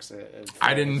racist jokes.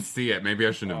 I didn't see it. Maybe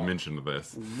I shouldn't have mentioned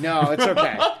this. No, it's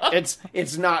okay.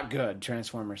 it's not good.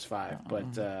 Transformers 5,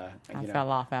 but I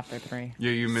fell off after 3.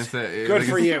 Yeah, you miss it. Good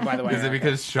for you, by the way, Is it Erica.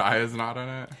 because Shia's not in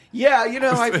it? Yeah, I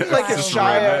feel like it's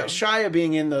Just Shia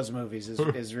being in those movies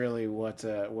is really what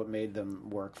made them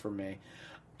work for me.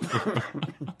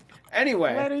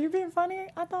 Anyway, Wait, are you being funny?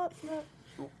 I thought that.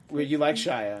 well, you like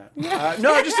Shia?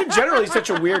 No, just in general, he's such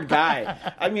a weird guy.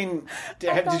 I mean,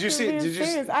 did you see?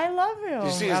 I love him. Did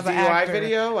you see his as an DUI actor.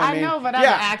 video? I mean, know, but as an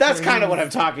actor, that's kind of what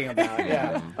he's- I'm talking about.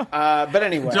 Yeah, but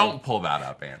anyway, Don't pull that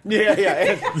up, Anthony.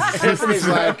 Yeah. Anthony's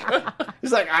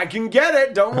he's like, I can get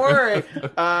it. Don't worry.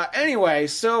 Anyway,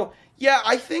 so yeah,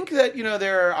 I think that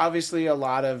there are obviously a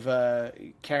lot of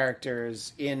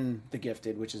characters in The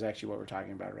Gifted, which is actually what we're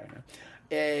talking about right now,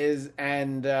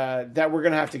 that we're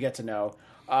gonna have to get to know.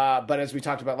 But as we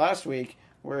talked about last week,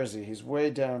 where is he? He's way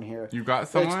down here. You got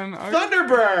someone? It's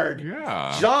Thunderbird.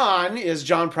 Yeah. John is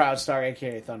John Proudstar,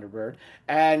 aka Thunderbird,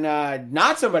 and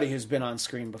not somebody who's been on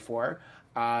screen before.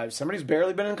 Somebody who's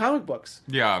barely been in comic books.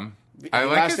 Yeah. He I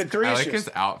lasted 3 like issues. his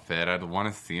outfit. I'd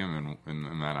want to see him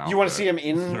in that outfit. You want to see him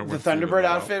in I the wanna see him in Thunderbird that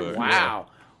outfit? Wow.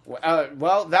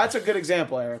 Well, that's a good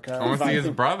example, Erica. I want to see his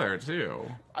brother too.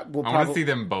 we'll I want to see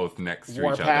them both next to each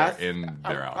Warpath other in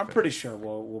their outfits. I'm pretty sure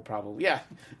we'll probably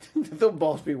they'll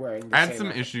both be wearing. The I had same some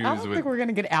outfit. issues I don't with. think we're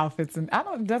gonna get outfits, and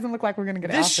it doesn't look like we're gonna get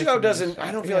This outfits. show in doesn't. show.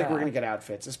 I don't feel like we're Yeah. going to get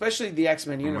outfits, especially the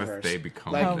X-Men Unless universe. they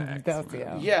become Like, the that's-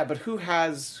 X-Men. yeah, but who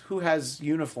has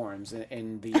uniforms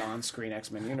in the on-screen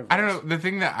X-Men universe? I don't know. The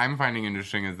thing that I'm finding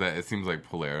interesting is that it seems like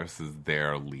Polaris is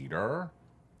their leader.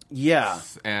 Yeah,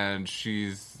 And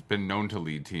she's been known to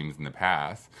lead teams in the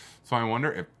past. So I wonder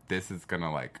if this is going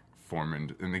to form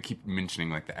and they keep mentioning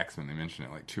the X-Men. They mention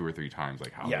it 2 or 3 times,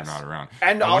 how yes. they're not around.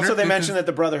 And I wonder also if they this mention is- that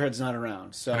the Brotherhood's not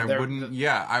around. So And I they're- wouldn't.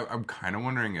 I'm kind of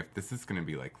wondering if this is going to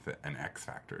be an X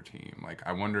Factor team.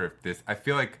 I wonder if this. I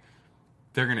feel like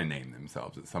they're going to name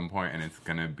themselves at some point, and it's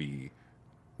going to be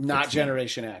not team.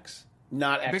 Generation X,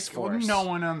 not X-Force. No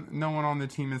one on the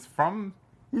team is from.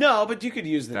 No, but you could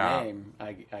use the Yeah. name.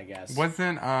 I guess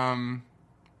Wasn't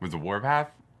was it Warpath?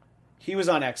 he was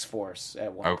on X-Force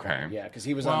at one Okay. point. Yeah, because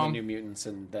he was on the Well, New Mutants,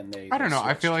 and then they. I don't know. I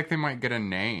switched. feel like they might get a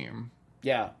name.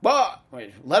 Yeah. Well,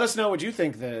 wait, let us know what you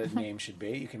think the name should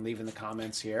be. You can leave in the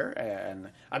comments here. And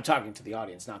I'm talking to the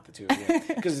audience, not the two of you,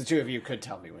 because the two of you could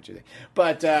tell me what you think.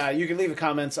 But you can leave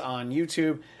comments on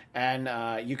YouTube,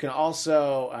 and you can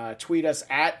also tweet us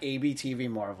at ABTV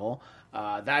Marvel.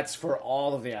 That's for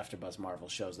all of the AfterBuzz Marvel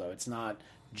shows, though. It's not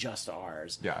just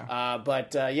ours. Yeah.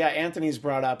 But Anthony's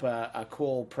brought up a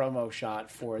cool promo shot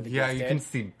for the Gifted. You can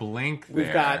see Blink there.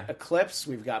 We've got Eclipse,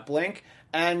 we've got Blink,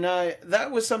 and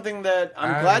that was something that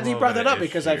I'm glad you brought that up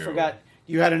because I forgot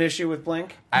you had an issue with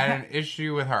Blink. I had an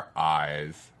issue with her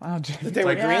eyes. Oh, they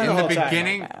were green in the whole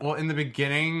beginning. time. Well, in the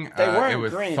beginning, They weren't it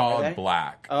was green, were solid they?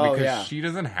 black Oh, because yeah. she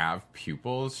doesn't have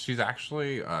pupils. She's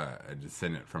actually a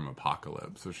descendant from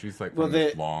Apocalypse, so she's like from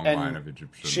this long line of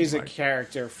Egyptian. She's a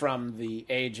character from the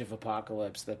Age of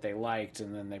Apocalypse that they liked,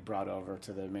 and then they brought over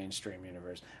to the mainstream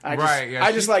universe.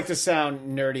 I just like to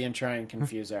sound nerdy and try and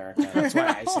confuse Erica. That's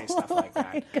why I say stuff like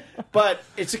that. But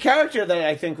it's a character that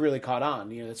I think really caught on.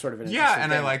 That's sort of an interesting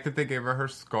and thing. I like that they gave her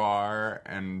scar,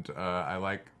 and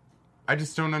I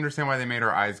just don't understand why they made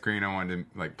her eyes green. I wanted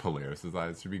Polaris'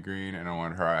 eyes to be green, and I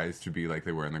want her eyes to be like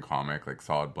they were in the comic, like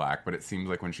solid black. But it seems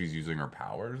like when she's using her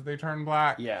powers, they turn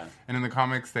black. Yeah. And in the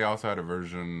comics, they also had a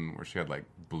version where she had like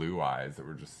blue eyes that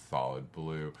were just solid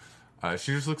blue.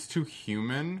 She just looks too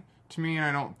human to me, and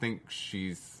I don't think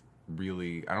she's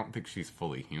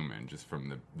fully human just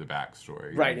from the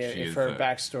backstory. Right, She if is her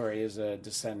backstory is a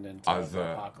descendant of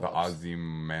the Apocalypse.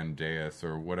 Ozymandias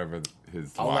or whatever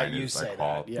his I'll line let you is say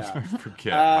called. that, yeah. I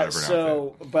forget how to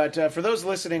pronounce it. But for those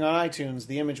listening on iTunes,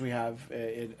 the image we have,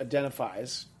 it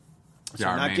identifies. So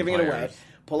our I'm not main giving it away. players.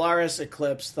 Polaris,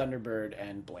 Eclipse, Thunderbird,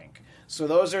 and Blink. So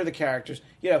those are the characters.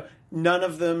 None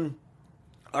of them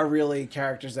are really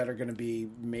characters that are going to be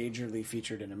majorly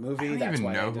featured in a movie. I don't That's even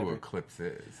why know who Eclipse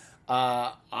is.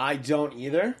 I don't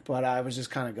either, but I was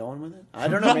just kind of going with it. I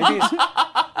don't know. Maybe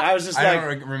I was just I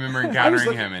like... don't remember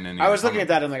encountering him in any. I was looking at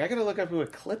that and I got to look up who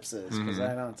Eclipse is because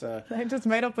I don't... They just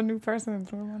made up a new person and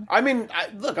threw him on. I mean,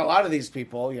 look, a lot of these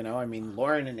people,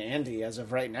 Lauren and Andy, as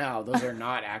of right now, those are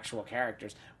not actual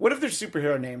characters. What if their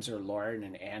superhero names are Lauren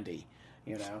and Andy?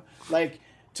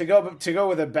 To go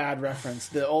with a bad reference,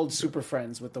 the old Super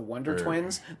Friends with the Wonder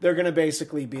Twins, they're going to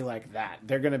basically be like that.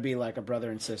 They're going to be like a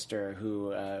brother and sister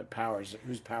whose powers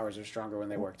are stronger when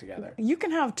they work together. You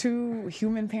can have two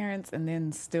human parents and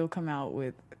then still come out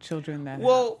with children that.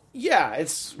 Well, yeah,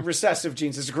 it's recessive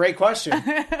genes. It's a great question.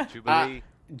 Jubilee.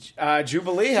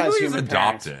 Jubilee has He's human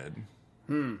parents. adopted.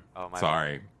 Oh my.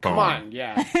 Sorry. Come on,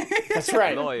 yeah, that's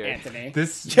right, Lawyer. Anthony. The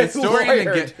story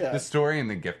Yeah. the story in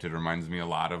The Gifted reminds me a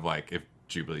lot of if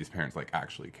Jubilee's parents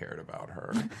actually cared about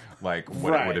her,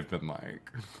 what it would have been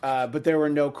like. But there were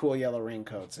no cool yellow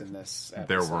raincoats in this episode.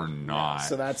 There were not. Yeah,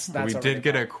 so that's we already did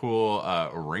get fun. a cool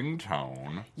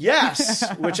ringtone. Yes,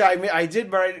 which I did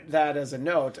write that as a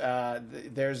note.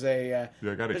 There's a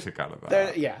I got a kick out of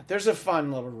that. there's a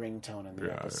fun little ringtone in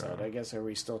the episode. Yeah. I guess are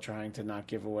we still trying to not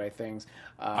give away things?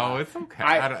 It's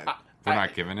okay. We're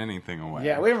not giving anything away.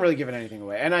 Yeah, we haven't really given anything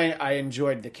away. And I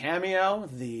enjoyed the cameo,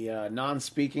 the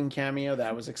non-speaking cameo.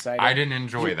 That was exciting. I didn't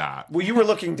enjoy that. Well, you were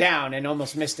looking down and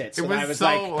almost missed it. So It was I was so,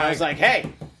 I was like,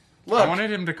 hey, look. I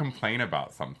wanted him to complain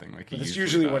about something. That's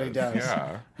usually what he does.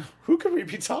 Yeah. Who could we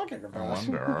be talking I about?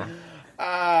 wonder.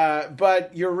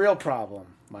 But your real problem,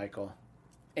 Michael,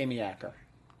 Amy Acker.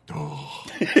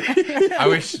 I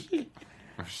wish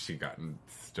she'd gotten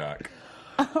stuck.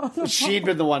 She'd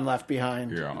been the one left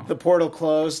behind. Yeah. The portal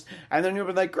closed, and then you'd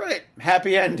been like, great,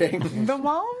 happy ending. The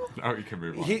mom? Oh, you can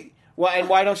move on. And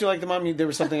why don't you like the mom? There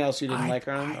was something else you didn't like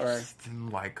her on? I Or just didn't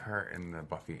like her in the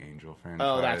Buffy Angel franchise.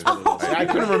 Oh, that's what it is. I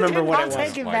couldn't remember what it I'll was.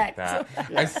 take it like back.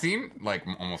 that. I've seen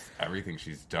almost everything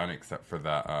she's done except for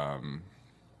the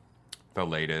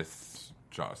latest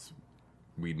Joss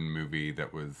Whedon movie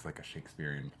that was like a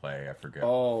Shakespearean play. I forget.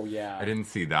 Oh, yeah. I didn't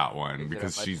see that one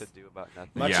because Much she's to do about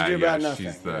nothing. Much Ado About Nothing,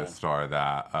 she's the yeah. star of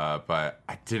that. But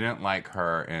I didn't like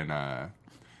her in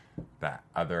that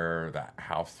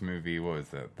house movie. What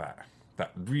was it?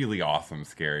 That really awesome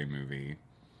scary movie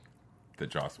that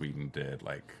Joss Whedon did.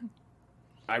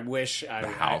 I wish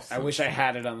house I wish I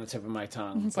had it on the tip of my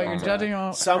tongue. So you're judging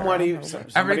on Somebody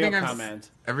Everything will I've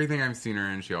comment. everything I've seen her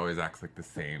in, she always acts like the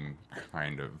same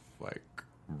kind of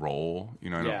role. I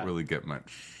Yeah. don't really get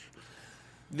much.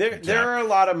 There are a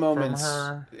lot of moments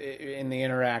her. in the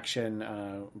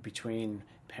interaction between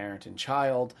parent and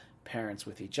child, parents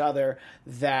with each other,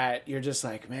 that you're just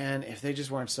like, man, if they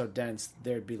just weren't so dense,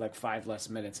 there'd be 5 less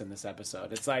minutes in this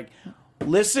episode. It's like,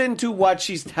 listen to what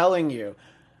she's telling you.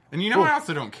 And I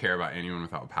also don't care about anyone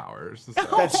without powers. So,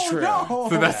 That's true. No.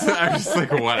 so that's I'm just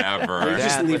whatever.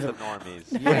 just Dan leave with it-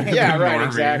 the normies. Yeah, right, Normies.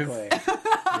 exactly.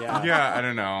 Yeah, I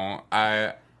don't know.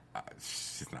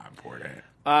 She's not important.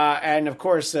 And of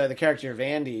course, the character of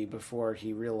Andy, before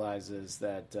he realizes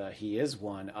that he is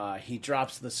one, he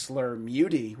drops the slur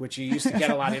 "mutie," which you used to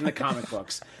get a lot in the comic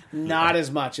books. Not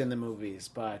as much in the movies,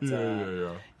 but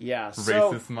yeah.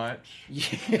 So, racist much?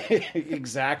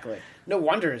 Exactly. No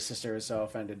wonder his sister is so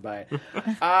offended by it.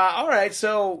 All right,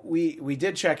 so we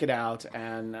did check it out,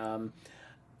 and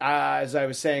as I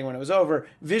was saying when it was over,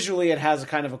 visually it has a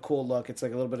kind of a cool look. It's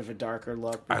like a little bit of a darker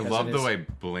look. I love the way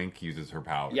Blink uses her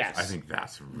powers. Yes. I think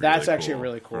that's actually a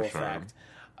really cool effect.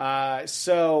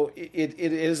 So it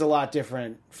is a lot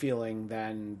different feeling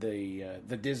than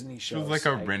the Disney shows. It was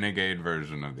like a renegade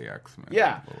version of the X-Men.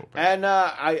 Yeah, a little bit. and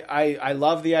I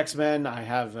love the X-Men. I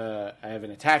have an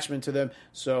attachment to them.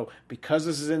 So because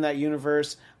this is in that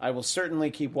universe, I will certainly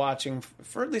keep watching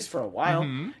for at least for a while.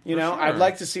 You know, sure. I'd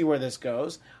like to see where this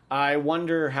goes. I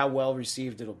wonder how well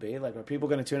received it'll be. Like, are people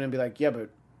going to tune in and be like, yeah, but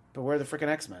where are the freaking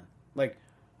X-Men? Like,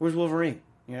 where's Wolverine?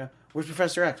 You know, where's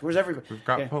Professor X? Where's everybody? We've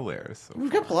got Polaris.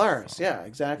 We've got Polaris. Yeah,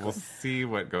 exactly. We'll see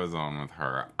what goes on with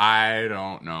her. I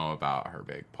don't know about her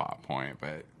big plot point,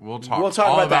 but we'll talk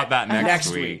all about that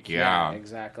next week. Yeah,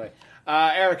 exactly.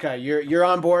 Erica, you're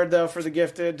on board though for the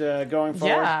Gifted going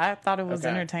forward. Yeah, I thought it was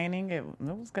entertaining. It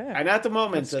was good. And at the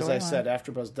moment, as I said,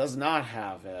 AfterBuzz does not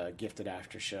have a Gifted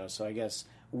after show, so I guess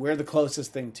we're the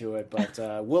closest thing to it. But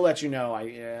we'll let you know.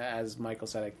 As Michael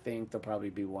said, I think there'll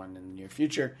probably be one in the near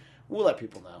future. We'll let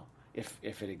people know if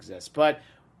it exists. But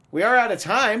we are out of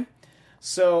time.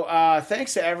 So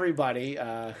thanks to everybody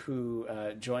who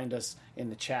joined us in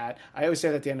the chat. I always say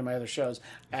that at the end of my other shows,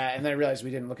 and then I realized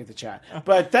we didn't look at the chat.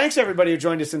 But thanks everybody who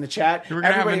joined us in the chat. We're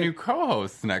going to have a new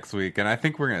co-host next week, and I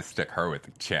think we're going to stick her with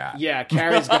the chat. Yeah,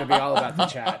 Carrie's going to be all about the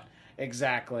chat.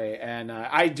 Exactly. And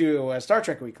I do Star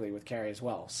Trek Weekly with Carrie as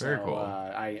well. So very cool.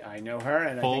 I know her.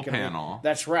 And full I think panel.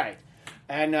 That's right.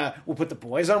 And we'll put the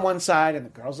boys on one side and the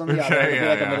girls on the other. It'll be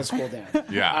like a middle school dance.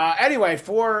 Yeah. Anyway,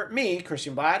 for me,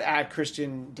 Christian Blatt, at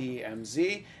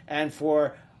ChristianDMZ, and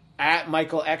for at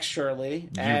Michael X. Shirley.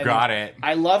 You got it.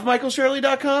 I love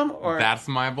MichaelShirley.com. Or that's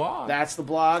my blog. That's the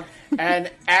blog.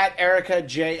 And at Erica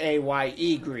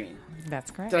Jaye Green.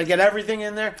 That's correct. Did I get everything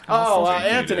in there?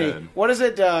 Anthony, what is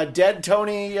it? Dead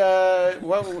Tony?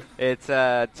 What? It's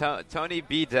Tony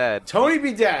B. Dead. Tony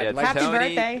B. Dead. Yeah, like happy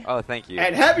birthday. Oh, thank you.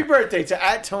 And happy birthday to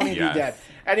at Tony B. Dead.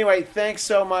 Anyway, thanks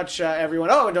so much, everyone.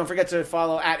 Oh, and don't forget to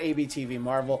follow at ABTV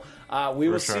Marvel. We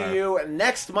will see you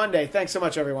next Monday. Thanks so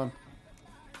much, everyone.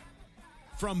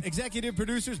 From executive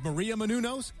producers Maria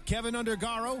Menounos, Kevin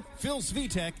Undergaro, Phil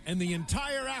Svitek, and the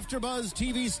entire AfterBuzz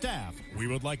TV staff, we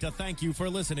would like to thank you for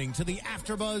listening to the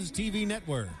AfterBuzz TV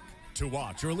network. To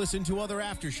watch or listen to other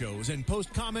after shows and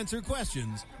post comments or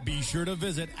questions, be sure to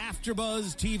visit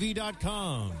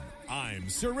AfterBuzzTV.com. I'm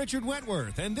Sir Richard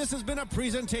Wentworth, and this has been a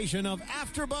presentation of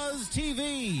AfterBuzz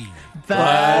TV.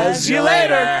 Buzz you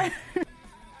later.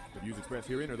 The views expressed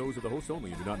herein are those of the hosts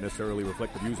only and do not necessarily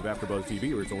reflect the views of AfterBuzz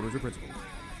TV or its owners or principals.